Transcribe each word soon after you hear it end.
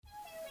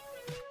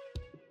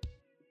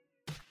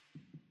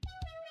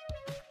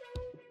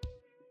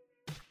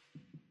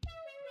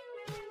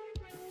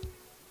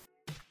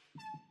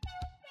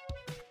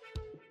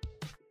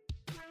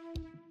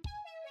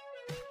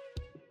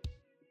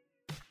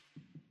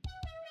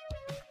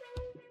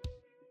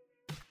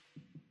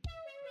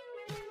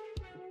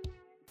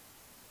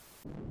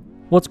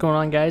What's going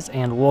on, guys,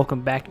 and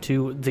welcome back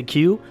to The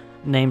Queue.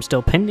 Name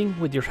still pending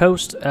with your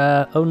host,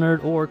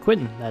 O-Nerd or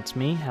Quentin. That's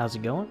me. How's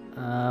it going?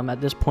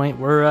 At this point,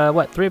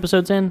 we're, 3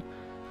 episodes in,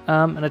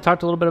 and I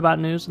talked a little bit about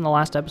news in the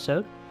last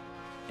episode.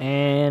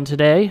 And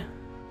today,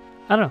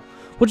 I don't know,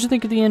 what'd you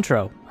think of the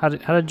intro? How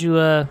did you,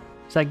 is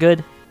that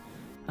good?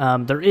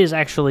 There is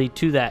actually,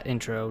 to that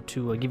intro,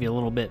 to give you a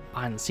little bit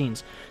behind the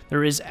scenes,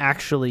 there is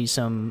actually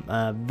some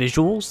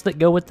visuals that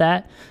go with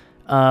that.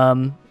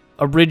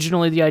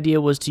 Originally, the idea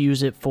was to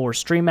use it for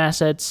stream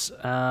assets.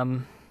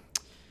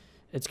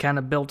 It's kind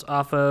of built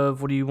off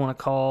of, what do you want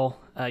to call,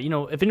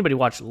 if anybody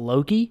watched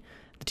Loki,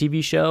 the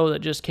TV show that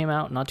just came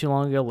out not too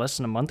long ago, less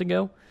than a month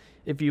ago,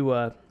 if you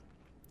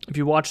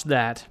watched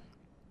that,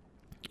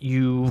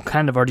 you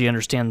kind of already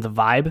understand the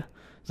vibe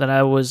that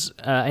I was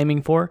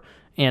aiming for.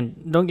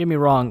 And don't get me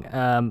wrong,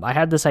 I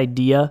had this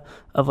idea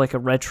of like a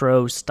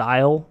retro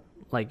style,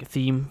 like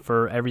theme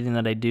for everything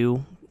that I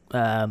do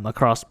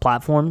across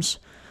platforms.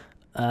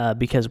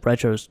 Because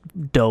retro's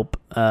dope.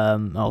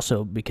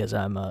 Also because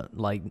I'm a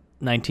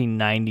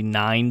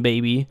 1999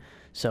 baby,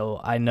 so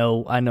I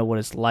know what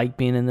it's like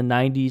being in the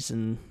 90s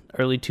and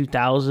early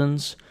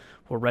 2000s,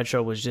 where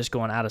retro was just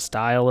going out of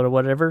style or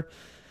whatever.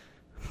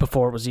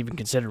 Before it was even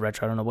considered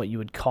retro, I don't know what you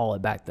would call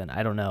it back then.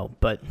 I don't know,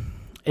 but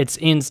it's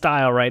in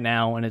style right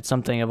now, and it's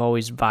something I've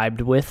always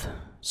vibed with.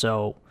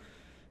 So,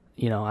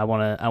 I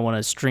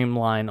wanna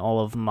streamline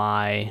all of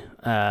my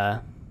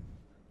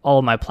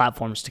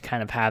platforms to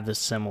kind of have this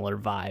similar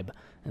vibe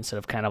instead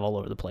of kind of all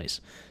over the place.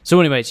 So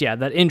anyways, yeah,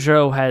 that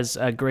intro has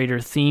a greater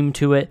theme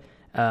to it.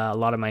 A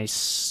lot of my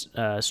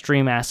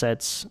stream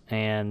assets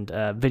and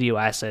video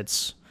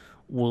assets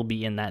will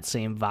be in that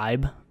same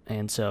vibe,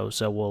 and so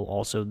will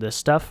also this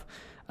stuff.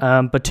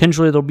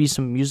 Potentially there'll be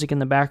some music in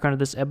the background of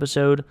this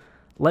episode.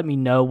 Let me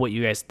know what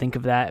you guys think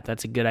of that, if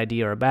that's a good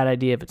idea or a bad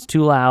idea, if it's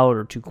too loud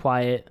or too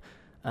quiet.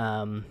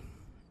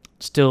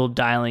 Still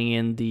dialing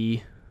in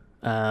the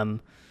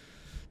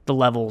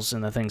levels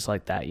and the things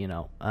like that,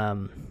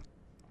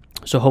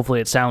 so hopefully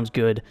it sounds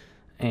good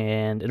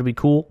and it'll be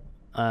cool.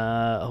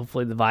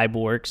 Hopefully the vibe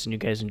works and you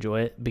guys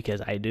enjoy it,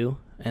 because I do,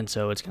 and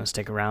so it's going to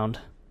stick around,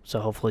 so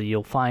hopefully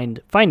you'll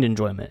find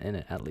enjoyment in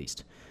it at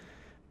least.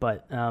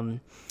 But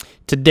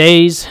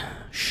today's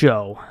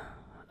show,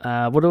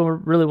 what do I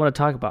really want to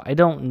talk about? I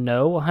don't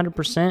know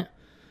 100%.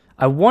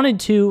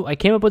 I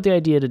came up with the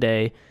idea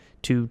today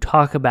to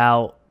talk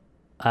about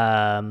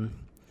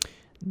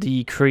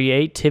the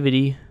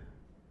creativity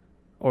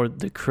or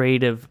the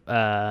creative,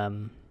 I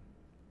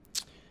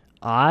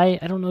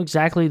don't know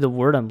exactly the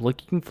word I'm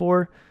looking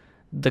for,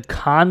 the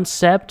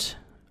concept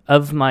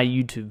of my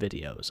YouTube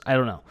videos. I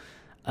don't know.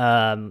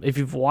 If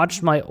you've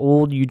watched my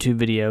old YouTube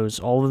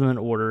videos, all of them in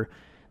order,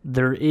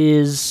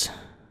 there's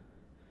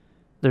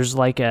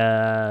like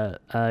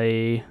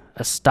a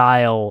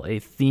style, a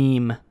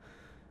theme,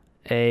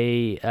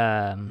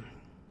 I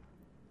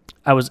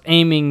was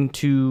aiming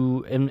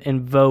to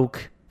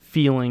invoke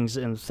feelings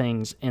and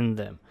things in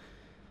them.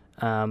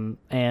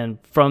 And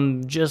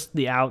from just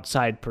the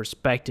outside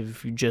perspective,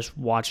 if you just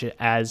watch it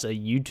as a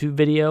YouTube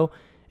video,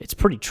 it's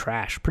pretty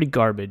trash, pretty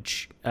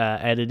garbage,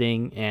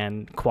 editing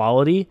and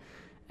quality.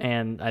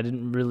 And I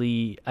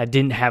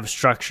didn't have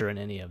structure in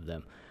any of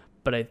them.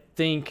 But I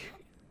think,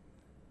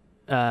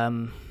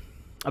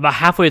 about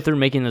halfway through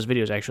making those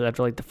videos, actually,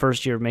 after like the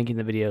first year of making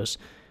the videos,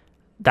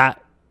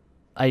 that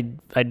I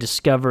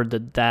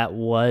discovered that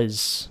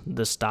was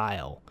the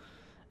style,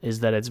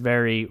 is that it's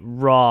very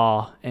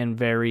raw and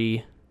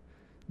very,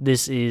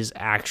 this is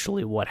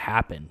actually what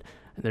happened.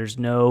 There's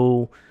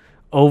no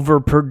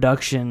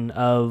overproduction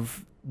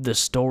of the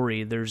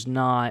story. There's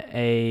not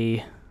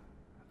a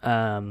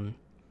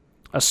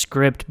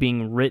script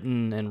being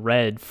written and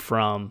read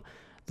from.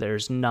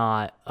 There's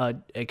not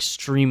an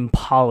extreme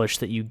polish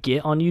that you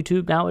get on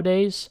YouTube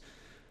nowadays.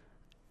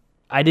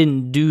 I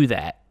didn't do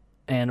that.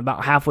 And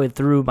about halfway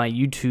through my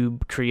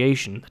YouTube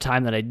creation, the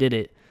time that I did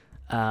it,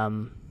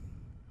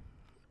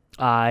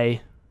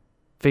 I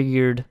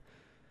figured,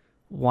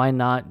 why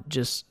not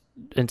just,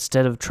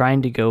 instead of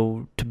trying to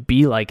go to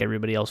be like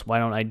everybody else, why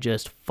don't I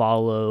just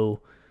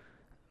follow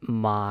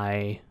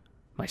my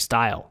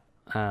style?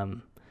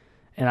 And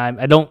I'm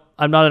not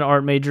an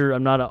art major.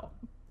 I'm not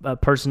a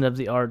person of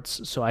the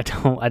arts, so I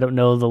don't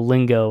know the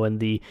lingo and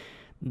the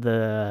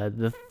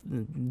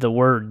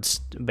words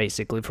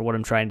basically for what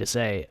I'm trying to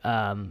say.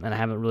 And I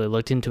haven't really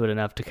looked into it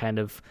enough to kind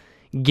of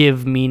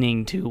give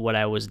meaning to what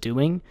I was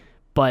doing,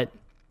 but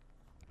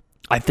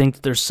I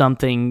think there's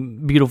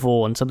something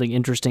beautiful and something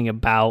interesting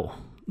about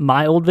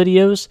my old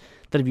videos,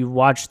 that if you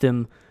watch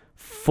them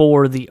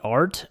for the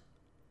art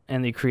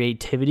and the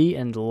creativity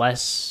and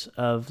less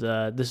of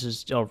this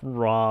is a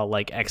raw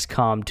like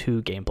XCOM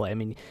 2 gameplay. I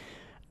mean,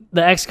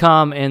 the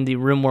XCOM and the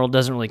RimWorld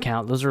doesn't really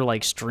count. Those are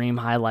like stream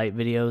highlight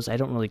videos. I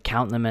don't really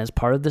count them as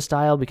part of the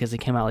style because they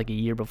came out like a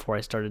year before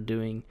I started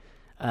doing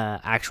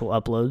actual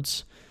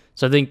uploads.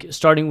 So I think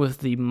starting with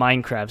the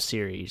Minecraft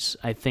series,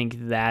 I think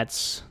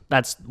that's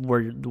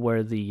where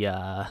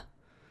the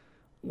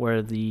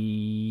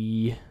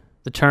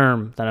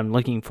term that I'm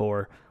looking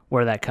for,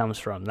 where that comes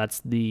from.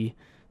 That's the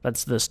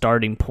That's the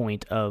starting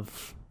point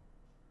of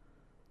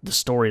the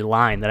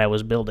storyline that I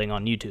was building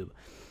on YouTube.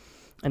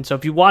 And so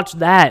if you watch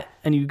that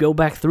and you go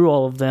back through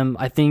all of them,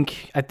 I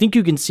think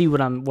you can see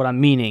what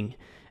I'm meaning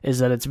is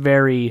that it's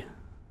very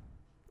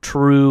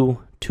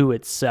true to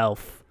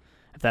itself,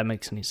 if that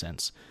makes any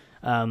sense.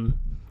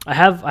 I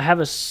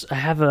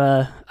have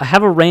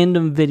a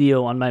random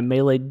video on my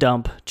Melee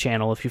Dump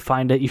channel. If you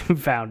find it, you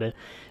found it.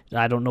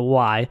 I don't know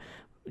why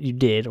you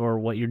did or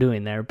what you're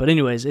doing there. But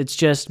anyways, it's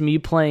just me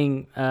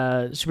playing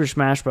Super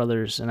Smash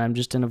Brothers, and I'm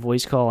just in a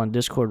voice call on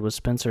Discord with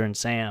Spencer and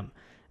Sam.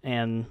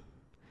 And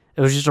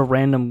it was just a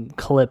random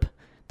clip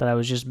that I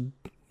was just,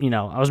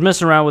 I was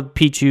messing around with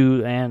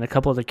Pichu and a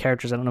couple other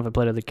characters. I don't know if I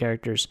played other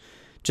characters.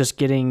 Just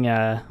getting,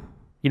 that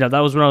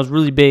was when I was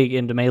really big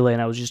into Melee,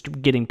 and I was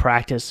just getting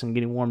practice and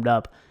getting warmed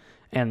up.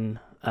 And,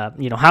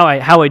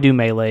 how I do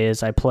Melee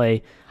is I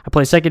play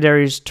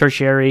secondaries,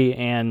 tertiary,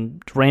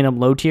 and random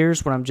low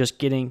tiers when I'm just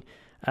getting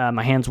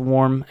my hands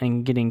warm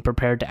and getting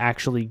prepared to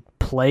actually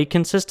play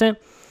consistent.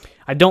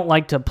 I don't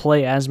like to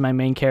play as my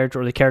main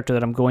character or the character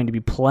that I'm going to be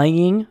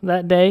playing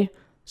that day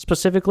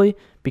specifically,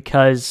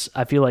 because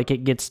I feel like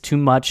it gets too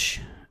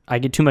much. I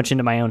get too much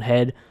into my own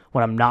head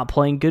when I'm not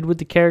playing good with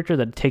the character,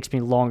 that it takes me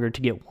longer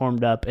to get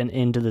warmed up and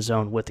into the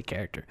zone with the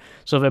character.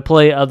 So if I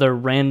play other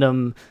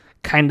random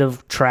kind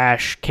of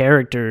trash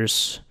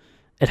characters,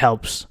 it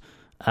helps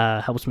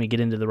me get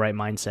into the right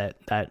mindset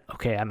that,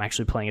 okay, I'm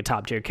actually playing a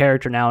top tier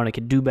character now, and it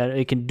can do better.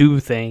 It can do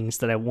things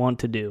that I want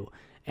to do,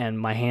 and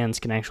my hands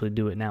can actually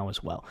do it now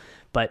as well.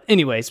 But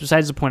anyways,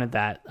 besides the point of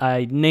that,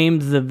 I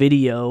named the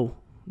video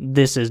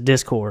 "This is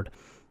Discord,"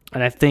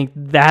 and I think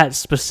that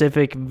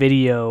specific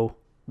video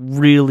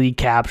really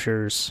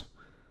captures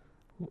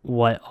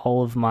what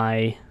all of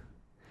my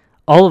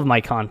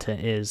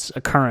content is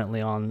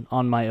currently on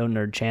my own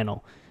nerd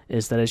channel.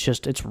 Is that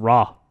it's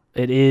raw.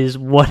 It is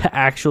what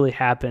actually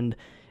happened.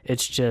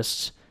 It's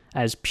just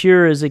as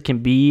pure as it can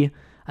be.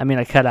 I mean,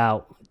 I cut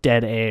out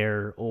dead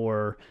air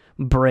or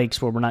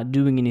breaks where we're not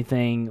doing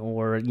anything,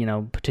 or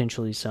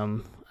potentially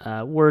some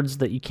words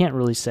that you can't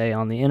really say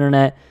on the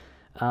internet.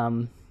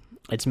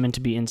 It's meant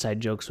to be inside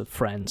jokes with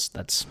friends.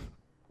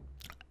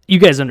 You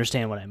guys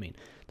understand what I mean.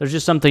 There's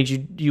just some things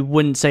you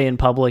wouldn't say in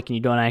public and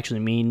you don't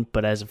actually mean,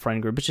 but as a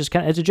friend group, it's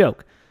a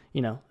joke,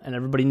 and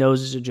everybody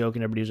knows it's a joke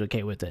and everybody's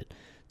okay with it.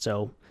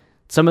 So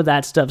some of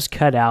that stuff's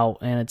cut out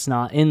and it's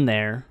not in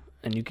there,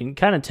 and you can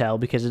kind of tell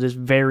because it is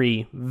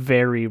very,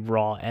 very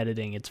raw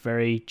editing. It's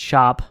very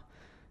chop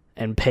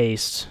and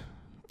paste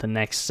the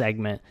next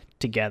segment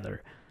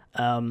together.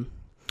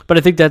 But I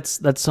think that's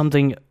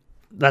something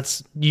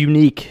that's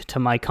unique to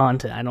my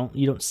content.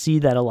 You don't see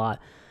that a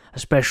lot,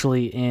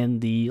 especially in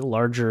the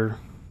larger,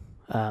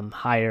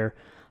 higher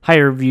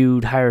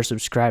viewed, higher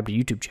subscribed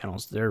YouTube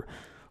channels. They're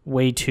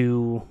way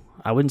too,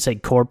 I wouldn't say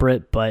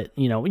corporate, but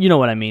you know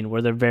what I mean,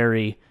 where they're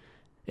very,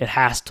 it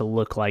has to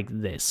look like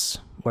this.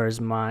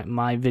 Whereas my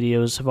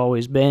videos have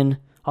always been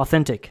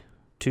authentic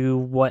to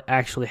what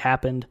actually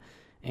happened,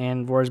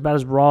 and were about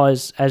as raw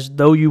as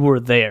though you were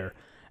there.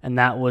 And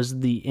that was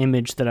the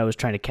image that I was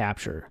trying to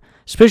capture.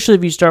 Especially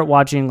if you start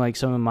watching like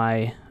some of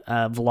my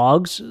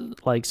vlogs,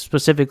 like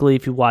specifically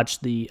if you watch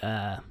the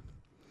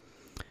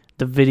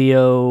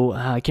video,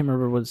 I can't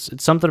remember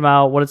it's something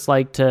about what it's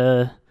like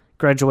to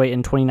graduate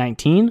in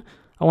 2019,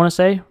 I want to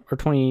say, or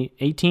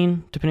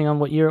 2018, depending on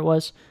what year it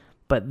was.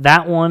 But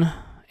that one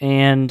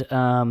and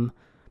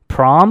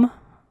prom,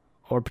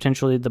 or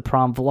potentially the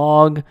prom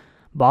vlog,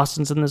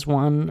 Boston's in this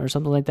one or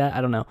something like that,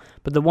 I don't know.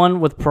 But the one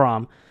with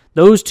prom,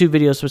 those two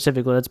videos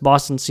specifically, that's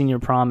Boston's senior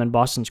prom and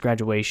Boston's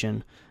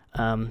graduation,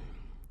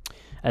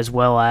 as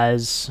well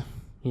as,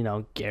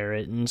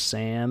 Garrett and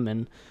Sam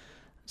and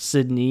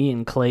Sydney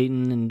and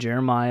Clayton and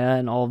Jeremiah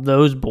and all of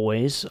those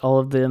boys. All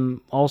of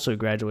them also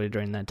graduated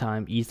during that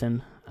time.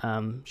 Ethan,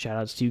 shout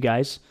outs to you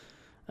guys.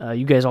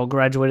 You guys all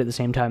graduated at the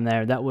same time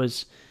there. That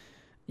was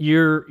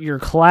your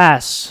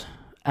class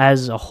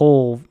as a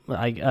whole,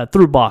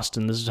 through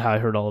Boston. This is how I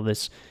heard all of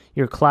this.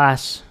 Your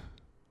class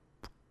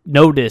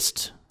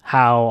noticed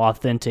how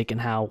authentic and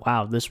how,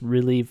 wow, this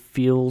really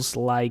feels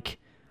like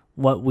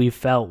what we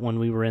felt when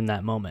we were in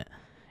that moment.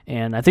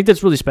 And I think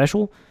that's really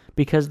special,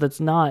 because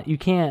you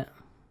can't,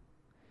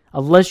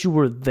 unless you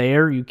were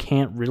there, you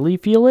can't really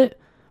feel it.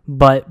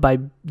 But by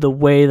the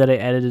way that I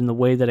edited and the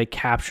way that I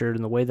captured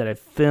and the way that I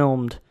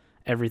filmed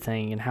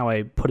everything and how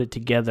I put it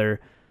together,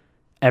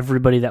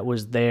 everybody that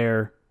was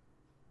there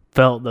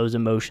felt those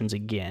emotions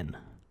again.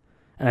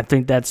 And I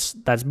think that's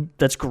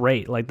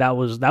great. Like that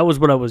was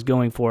what I was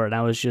going for, and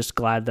I was just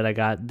glad that I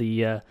got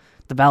the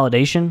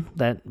validation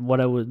that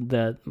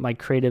my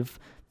creative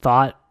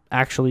thought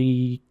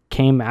actually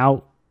came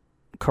out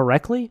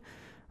correctly,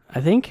 I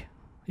think.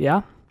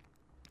 Yeah.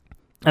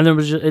 And there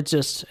was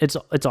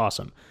it's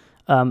awesome.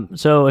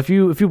 So if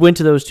you went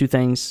to those two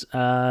things,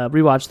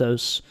 rewatch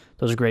those.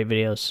 Those are great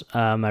videos.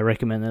 I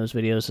recommend those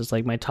videos. It's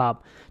like my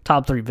top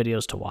 3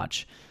 videos to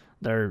watch.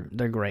 They're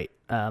great.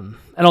 And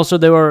also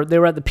they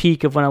were at the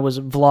peak of when I was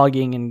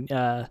vlogging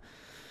and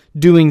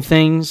doing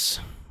things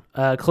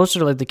closer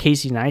to like the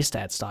Casey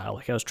Neistat style.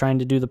 Like I was trying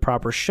to do the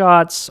proper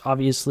shots.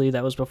 Obviously,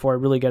 that was before I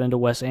really got into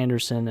Wes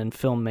Anderson and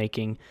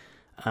filmmaking,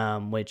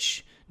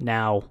 which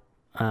now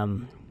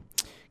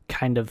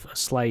kind of a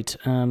slight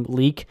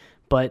leak.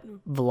 But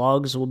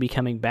vlogs will be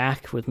coming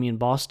back with me in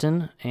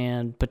Boston,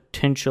 and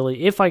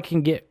potentially, if I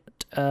can get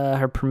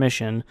her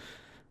permission,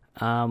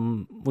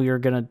 we are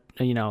gonna,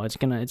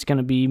 it's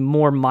gonna be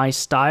more my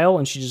style,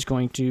 and she's just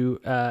going to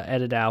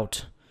edit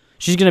out.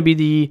 I'm gonna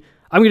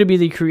be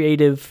the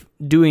creative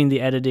doing the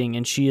editing,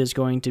 and she is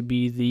going to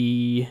be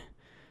the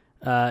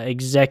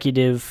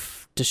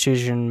executive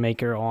decision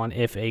maker on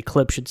if a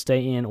clip should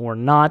stay in or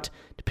not,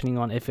 depending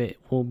on if it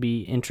will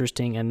be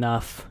interesting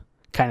enough,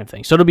 kind of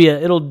thing. So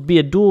it'll be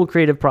a dual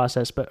creative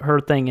process, but her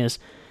thing is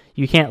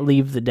you can't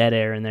leave the dead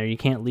air in there. You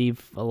can't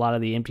leave a lot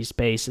of the empty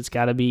space. It's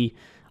got to be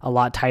a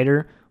lot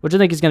tighter, which I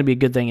think is going to be a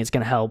good thing. It's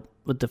going to help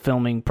with the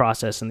filming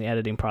process and the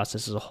editing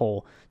process as a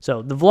whole.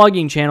 So the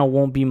vlogging channel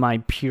won't be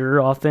my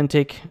pure,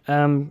 authentic,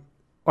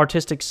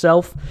 artistic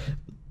self,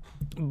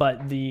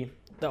 but the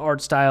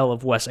art style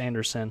of Wes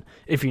Anderson,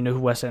 if you know who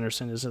Wes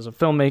Anderson is as a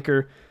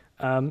filmmaker,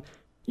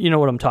 you know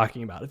what I'm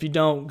talking about. If you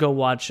don't, go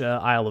watch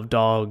Isle of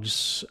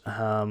Dogs,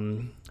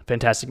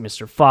 Fantastic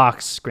Mr.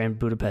 Fox, Grand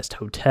Budapest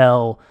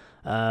Hotel,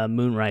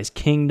 Moonrise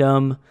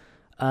Kingdom,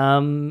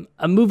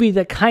 a movie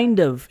that kind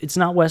of, it's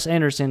not Wes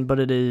Anderson, but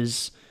it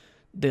is,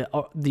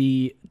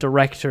 the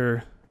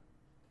director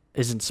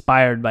is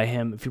inspired by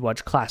him. If you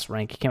watch Class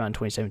Rank, it came out in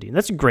 2017.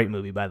 That's a great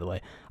movie, by the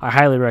way. I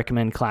highly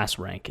recommend Class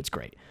Rank. It's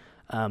great.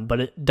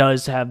 But it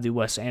does have the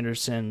Wes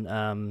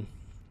Anderson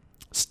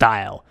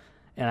style.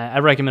 And I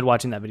recommend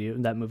watching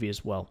that movie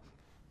as well,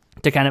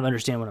 to kind of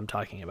understand what I'm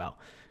talking about.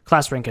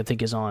 Class Rank, I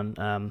think, is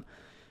on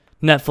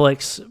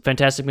Netflix.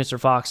 Fantastic Mr.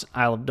 Fox,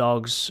 Isle of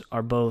Dogs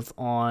are both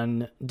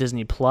on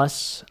Disney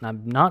Plus. And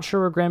I'm not sure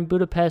where Grand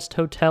Budapest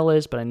Hotel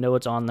is, but I know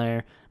it's on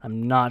there.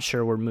 I'm not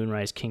sure where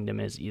Moonrise Kingdom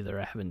is either.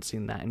 I haven't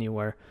seen that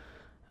anywhere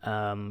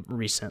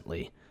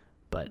recently.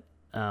 But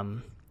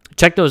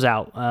check those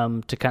out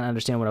to kind of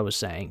understand what I was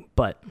saying.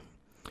 But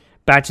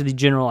back to the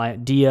general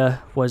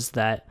idea was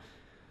that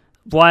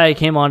why I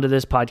came onto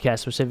this podcast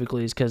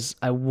specifically is because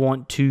I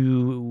want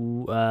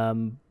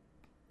to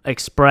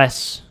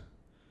express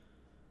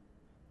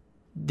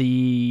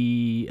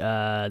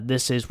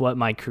this is what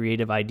my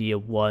creative idea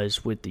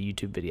was with the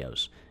YouTube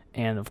videos.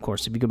 And of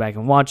course, if you go back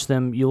and watch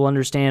them, you'll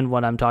understand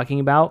what I'm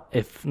talking about.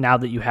 If now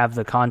that you have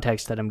the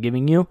context that I'm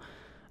giving you,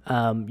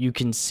 you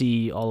can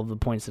see all of the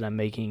points that I'm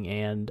making,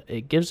 and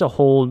it gives a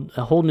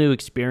whole new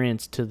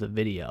experience to the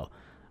video.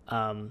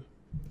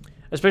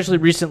 Especially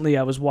recently,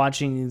 I was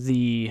watching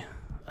the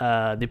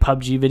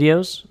PUBG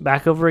videos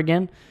back over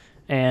again,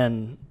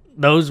 and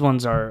those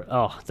ones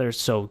they're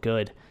so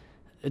good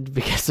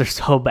because they're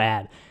so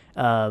bad.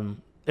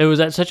 It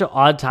was at such an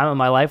odd time in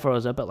my life where I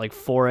was up at like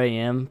 4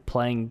 a.m.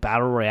 playing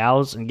battle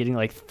royales and getting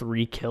like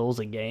 3 kills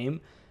a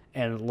game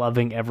and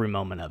loving every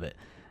moment of it.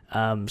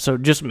 So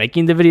just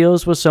making the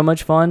videos was so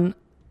much fun,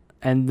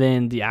 and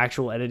then the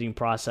actual editing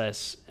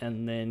process,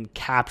 and then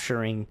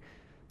capturing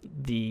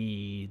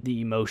the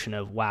emotion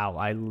of, wow,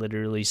 I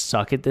literally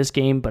suck at this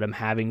game, but I'm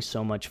having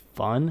so much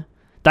fun.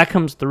 That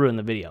comes through in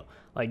the video.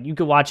 Like, you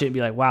could watch it and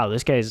be like, wow,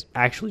 this guy's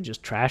actually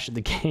just trash at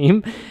the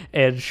game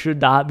and should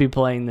not be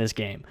playing this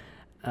game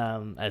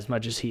as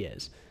much as he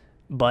is.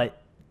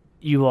 But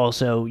you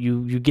also,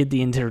 you get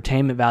the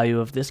entertainment value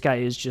of this guy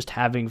is just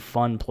having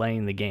fun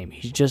playing the game.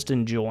 He's just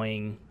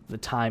enjoying the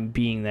time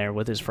being there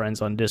with his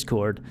friends on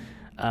Discord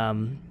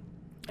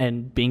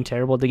and being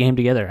terrible at the game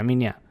together. I mean,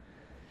 yeah.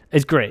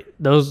 It's great.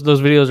 Those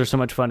videos are so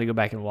much fun to go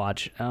back and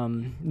watch.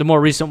 The more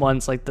recent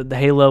ones, like the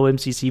Halo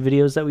MCC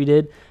videos that we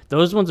did,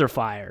 those ones are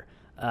fire.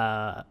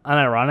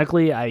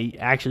 Unironically, I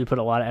actually put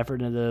a lot of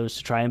effort into those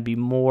to try and be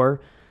more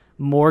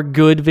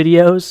good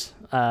videos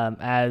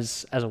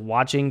as a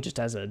watching, just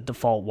as a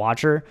default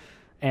watcher.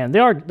 And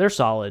they're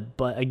solid,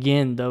 but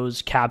again,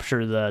 those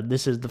capture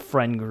this is the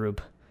friend group,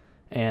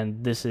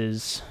 and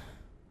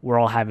we're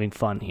all having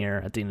fun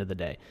here at the end of the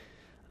day.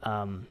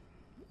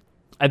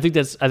 I think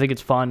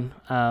it's fun.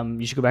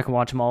 You should go back and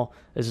watch them all.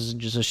 This is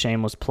just a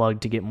shameless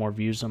plug to get more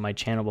views on my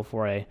channel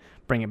before I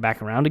bring it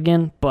back around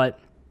again. But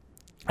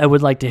I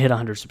would like to hit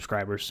 100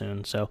 subscribers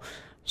soon, so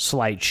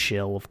slight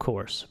shill, of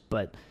course.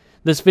 But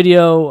this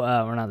podcast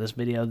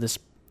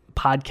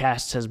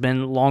has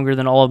been longer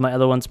than all of my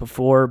other ones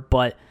before,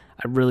 but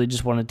I really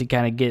just wanted to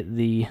kind of get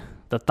the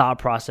thought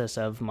process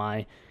of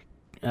my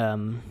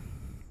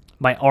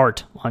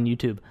art on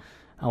YouTube.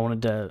 I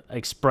wanted to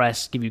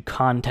give you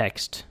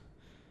context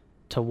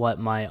to what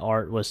my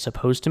art was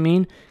supposed to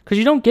mean, because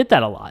you don't get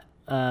that a lot,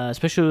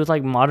 especially with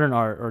like modern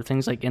art or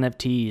things like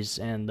NFTs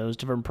and those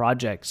different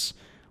projects,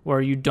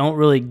 where you don't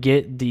really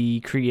get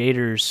the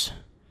creator's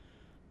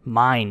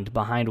mind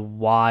behind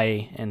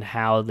why and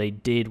how they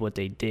did what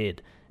they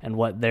did and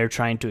what they're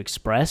trying to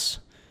express.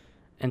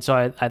 And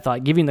so I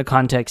thought giving the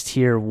context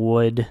here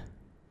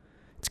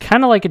it's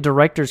kind of like a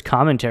director's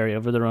commentary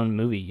over their own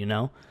movie,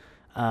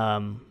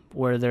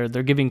 where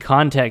they're giving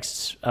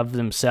context of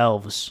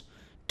themselves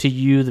to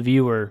you, the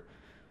viewer.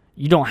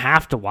 you don't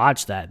have to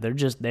watch that. They're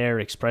just there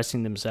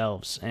expressing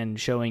themselves and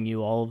showing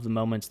you all of the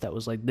moments that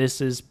was like,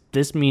 this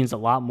means a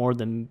lot more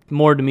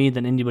to me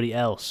than anybody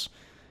else.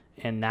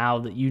 And now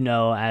that you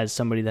know, as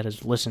somebody that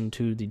has listened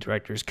to the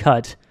director's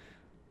cut,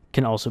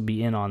 can also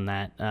be in on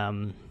that.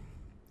 And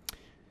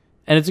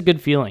it's a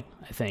good feeling,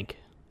 I think.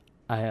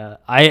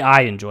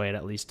 I enjoy it,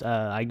 at least.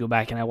 I go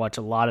back and I watch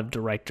a lot of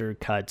director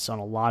cuts on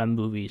a lot of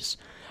movies,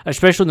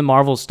 especially the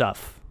Marvel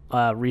stuff.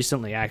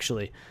 Recently,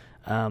 actually,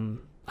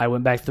 I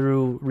went back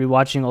through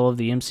rewatching all of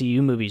the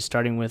MCU movies,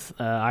 starting with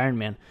Iron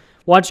Man,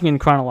 watching in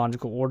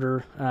chronological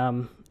order,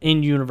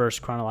 in-universe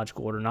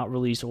chronological order, not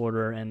release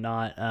order, and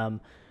not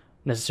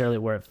necessarily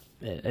where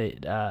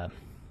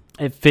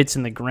it fits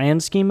in the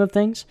grand scheme of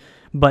things,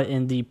 but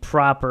in the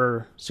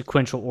proper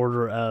sequential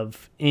order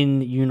of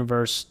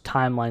in-universe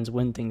timelines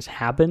when things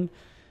happen,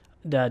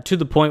 to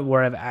the point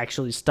where I've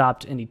actually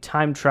stopped any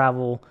time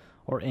travel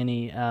or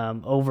any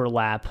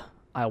overlap.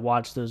 I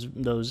watch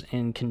those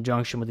in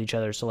conjunction with each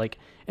other. So like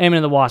Ant-Man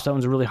and the Wasp, that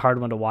one's a really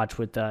hard one to watch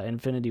with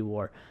Infinity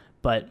War,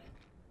 but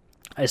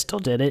I still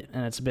did it,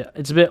 and it's a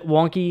bit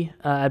wonky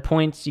at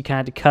points. You kind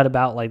of have to cut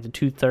about like the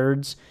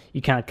 2/3.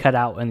 You kind of cut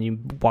out and you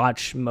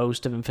watch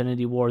most of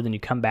Infinity War, then you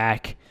come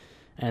back,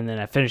 and then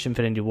I finish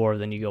Infinity War,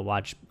 then you go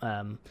watch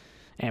Ant-Man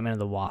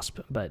and the Wasp.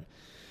 But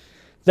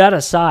that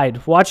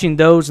aside, watching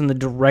those in the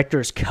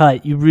director's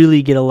cut, you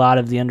really get a lot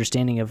of the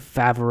understanding of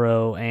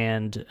Favreau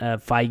and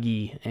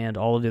Feige and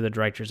all of the other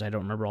directors. I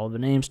don't remember all of the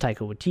names.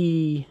 Taika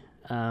Waititi,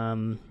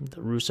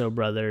 the Russo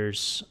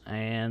brothers,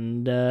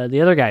 and the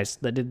other guys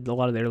that did a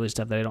lot of the early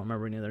stuff that I don't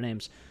remember any of their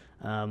names.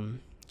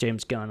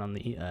 James Gunn on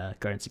the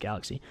Guardians of the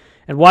Galaxy.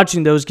 And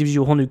watching those gives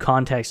you a whole new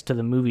context to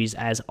the movies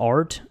as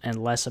art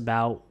and less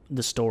about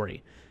the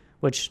story,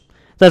 which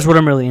that's what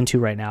I'm really into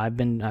right now. I've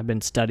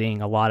been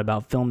studying a lot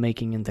about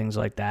filmmaking and things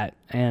like that,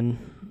 and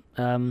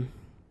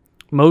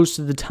most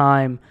of the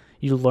time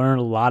you learn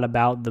a lot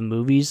about the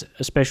movies,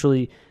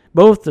 especially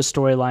both the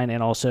storyline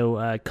and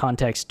also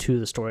context to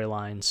the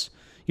storylines.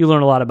 You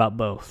learn a lot about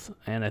both,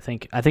 and I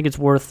think it's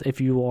worth, if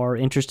you are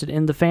interested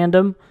in the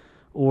fandom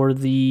or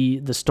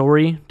the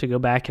story, to go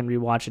back and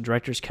rewatch a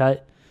director's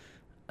cut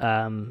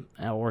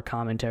or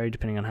commentary,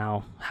 depending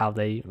on how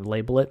they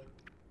label it.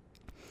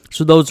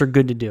 So those are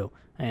good to do.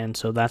 And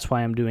so that's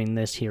why I'm doing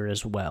this here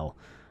as well.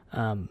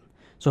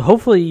 So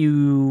hopefully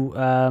you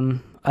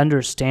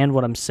understand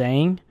what I'm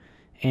saying,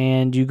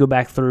 and you go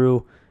back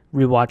through,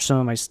 rewatch some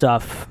of my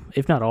stuff,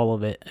 if not all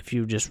of it, if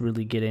you just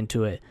really get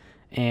into it,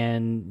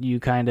 and you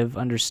kind of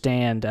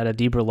understand at a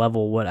deeper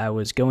level what I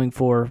was going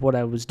for, what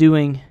I was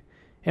doing,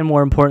 and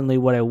more importantly,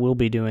 what I will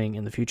be doing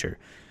in the future.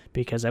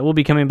 Because I will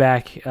be coming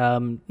back,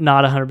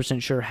 not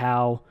 100% sure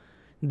how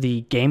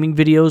the gaming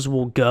videos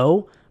will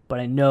go, but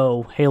I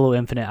know Halo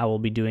Infinite I will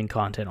be doing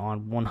content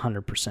on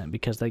 100%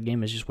 because that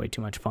game is just way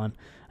too much fun.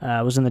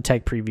 I was in the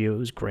tech preview. It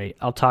was great.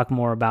 I'll talk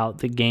more about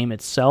the game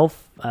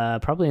itself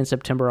probably in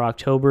September or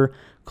October,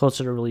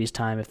 closer to release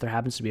time. If there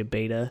happens to be a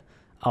beta,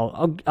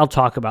 I'll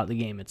talk about the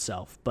game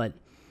itself. But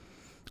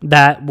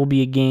that will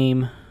be a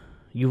game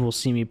you will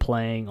see me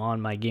playing on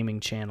my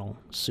gaming channel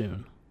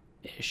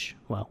soon-ish.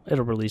 Well,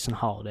 it'll release in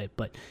holiday,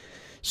 but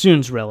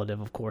soon's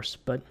relative, of course.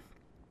 But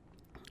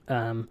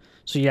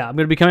so yeah, I'm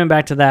going to be coming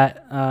back to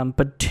that,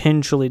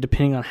 potentially,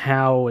 depending on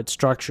how it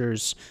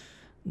structures.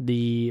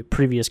 The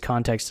previous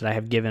context that I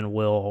have given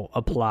will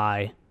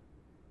apply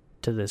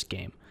to this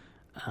game.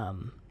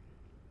 And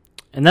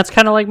that's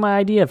kind of like my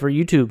idea for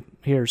YouTube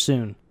here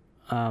soon.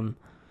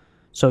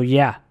 So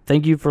yeah,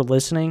 thank you for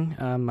listening.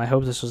 I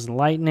hope this was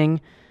enlightening.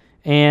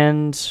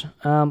 And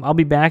I'll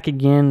be back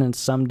again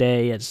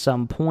someday at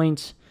some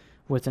point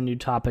with a new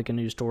topic, a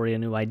new story, a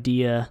new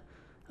idea.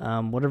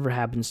 Whatever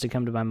happens to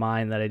come to my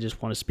mind that I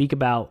just want to speak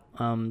about,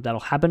 that'll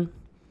happen.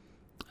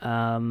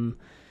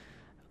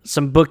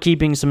 Some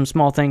bookkeeping, some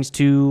small things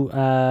to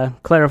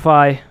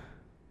clarify.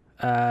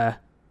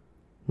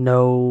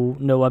 No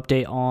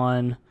update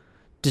on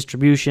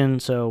distribution,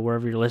 so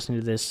wherever you're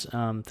listening to this,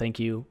 thank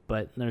you,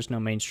 but there's no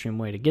mainstream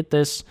way to get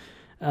this.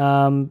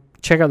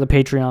 Check out the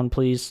Patreon,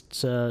 please.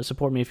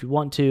 Support me if you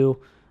want to.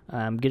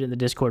 Get in the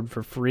Discord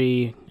for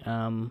free.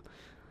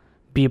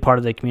 Be a part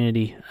of the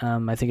community.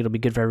 I think it'll be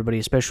good for everybody,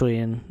 especially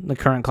in the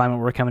current climate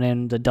we're coming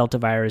in. The Delta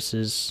virus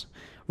is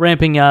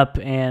ramping up,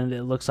 and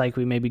it looks like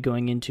we may be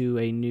going into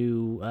a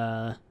new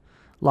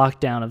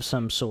lockdown of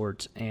some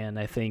sort, and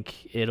I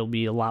think it'll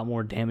be a lot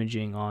more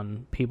damaging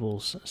on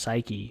people's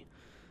psyche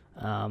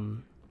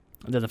than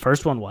the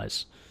first one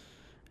was.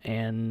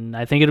 And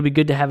I think it'll be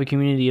good to have a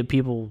community of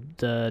people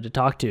to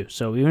talk to.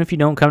 So even if you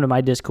don't come to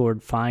my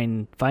Discord,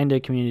 find a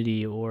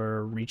community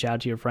or reach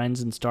out to your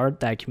friends and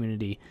start that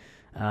community.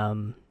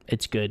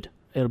 It's good.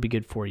 It'll be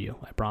good for you,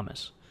 I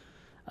promise.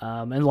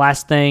 And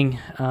last thing,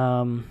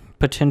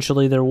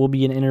 potentially there will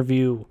be an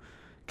interview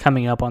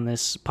coming up on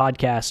this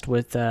podcast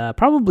with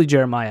probably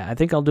Jeremiah. I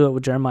think I'll do it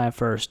with Jeremiah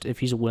first if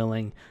he's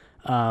willing.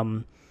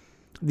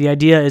 The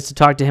idea is to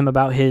talk to him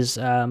about his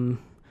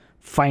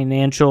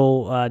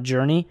financial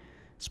journey,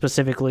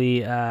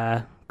 specifically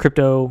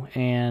crypto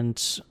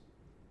and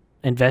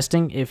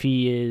investing, if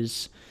he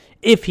is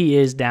if he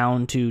is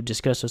down to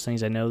discuss those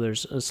things. I know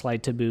there's a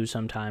slight taboo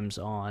sometimes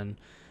on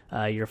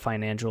your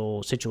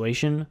financial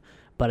situation,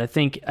 but I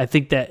think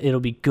that it'll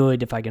be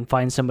good if I can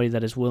find somebody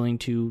that is willing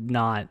to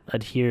not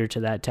adhere to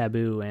that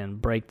taboo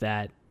and break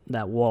that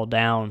wall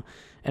down,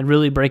 and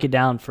really break it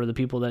down for the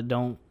people that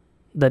don't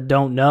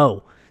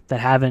know, that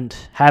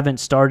haven't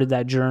started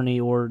that journey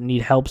or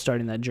need help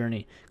starting that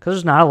journey, because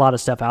there's not a lot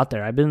of stuff out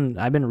there. I've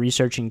been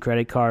researching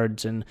credit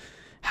cards and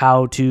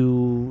how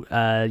to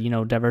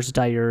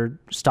diversify your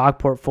stock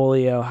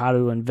portfolio, how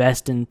to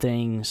invest in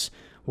things,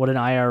 what an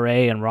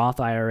IRA and Roth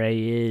IRA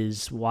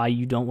is, why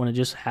you don't want to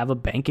just have a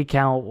bank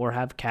account or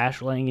have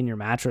cash laying in your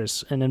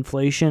mattress, and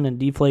inflation and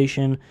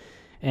deflation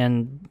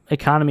and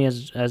economy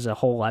as a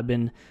whole. I've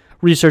been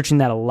researching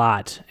that a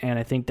lot, and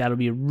I think that'll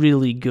be a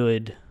really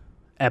good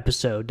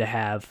episode to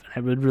have.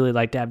 I would really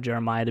like to have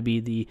Jeremiah to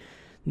be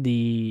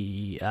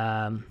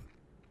the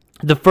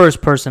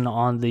first person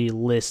on the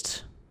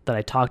list that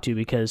I talk to,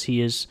 because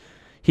he is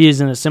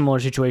in a similar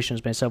situation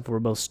as myself. We're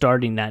both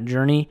starting that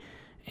journey,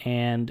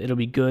 and it'll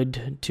be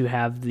good to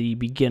have the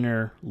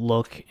beginner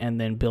look and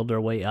then build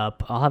our way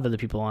up. I'll have other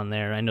people on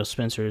there. I know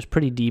Spencer is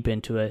pretty deep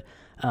into it,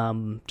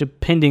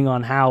 depending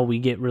on how we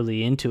get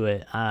really into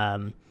it.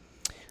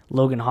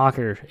 Logan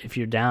Hawker, if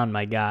you're down,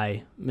 my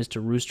guy, Mr.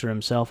 Rooster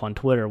himself on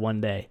Twitter one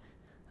day.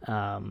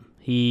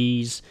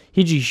 He's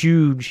a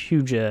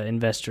huge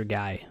investor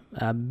guy,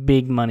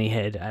 big money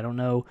head. I don't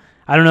know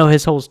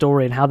his whole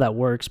story and how that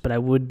works, but I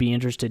would be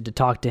interested to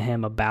talk to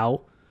him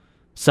about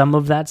some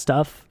of that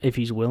stuff if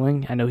he's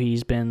willing. I know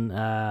he's been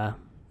not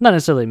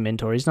necessarily a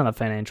mentor. He's not a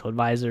financial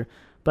advisor,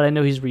 but I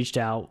know he's reached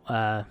out.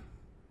 What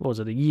was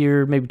it, a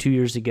year, maybe 2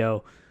 years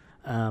ago,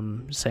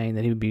 saying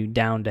that he would be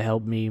down to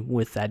help me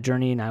with that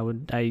journey, and I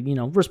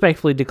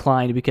respectfully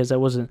declined because I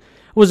wasn't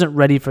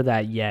ready for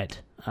that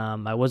yet.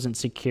 I wasn't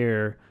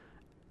secure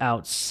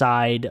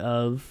outside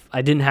of,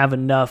 I didn't have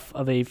enough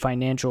of a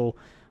financial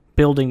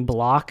building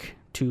block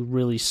to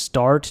really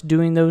start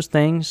doing those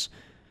things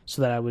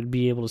so that I would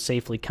be able to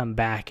safely come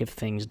back if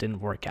things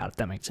didn't work out, if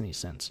that makes any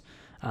sense.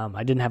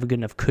 I didn't have a good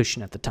enough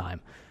cushion at the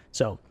time.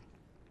 So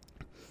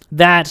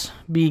that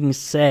being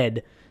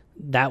said,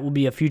 that will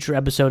be a future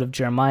episode if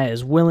Jeremiah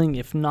is willing.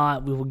 If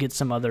not, we will get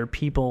some other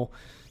people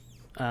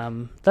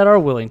that are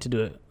willing to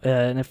do it.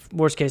 And if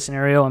worst case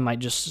scenario, I might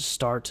just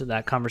start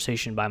that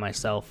conversation by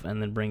myself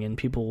and then bring in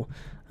people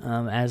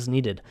as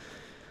needed.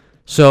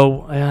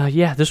 So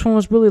this one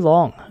was really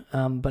long,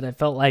 but I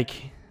felt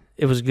like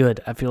it was good.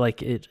 I feel like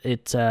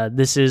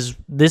this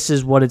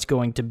is what it's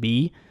going to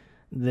be.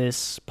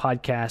 This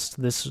podcast,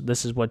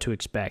 this is what to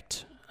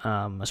expect.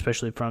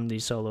 Especially from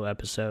these solo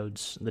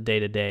episodes, the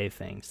day-to-day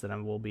things that I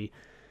will be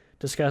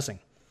discussing.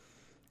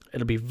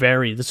 This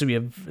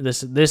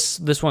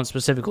one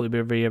specifically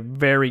will be a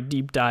very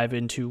deep dive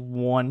into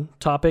one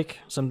topic,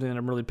 something that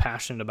I'm really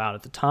passionate about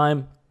at the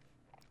time.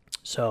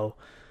 So,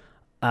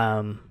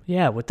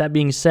 with that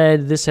being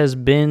said, this has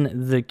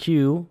been The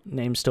Q,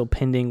 name still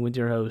pending, with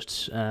your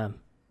hosts,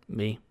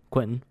 me,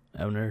 Quentin,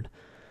 O-Nerd.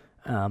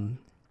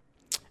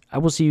 I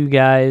will see you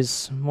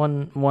guys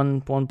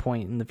one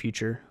point in the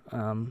future.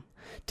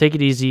 Take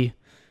it easy.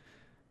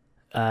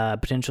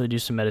 Potentially do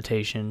some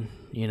meditation.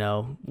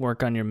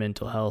 Work on your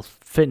mental health.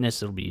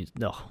 Fitness. Don't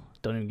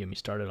even get me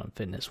started on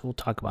fitness. We'll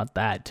talk about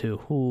that too.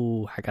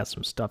 Ooh, I got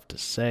some stuff to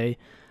say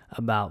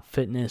about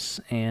fitness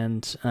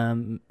and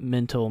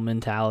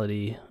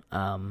mentality,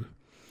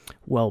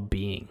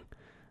 well-being.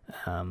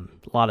 A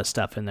lot of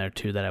stuff in there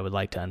too that I would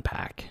like to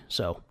unpack.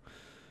 So,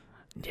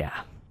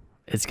 yeah.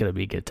 It's going to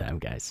be a good time,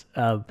 guys.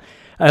 I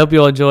hope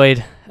you all enjoyed.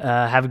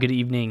 Have a good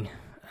evening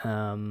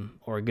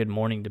or a good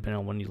morning, depending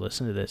on when you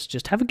listen to this.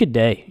 Just have a good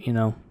day,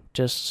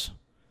 Just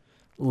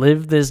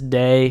live this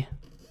day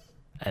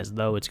as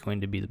though it's going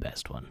to be the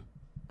best one.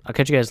 I'll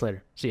catch you guys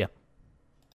later. See ya.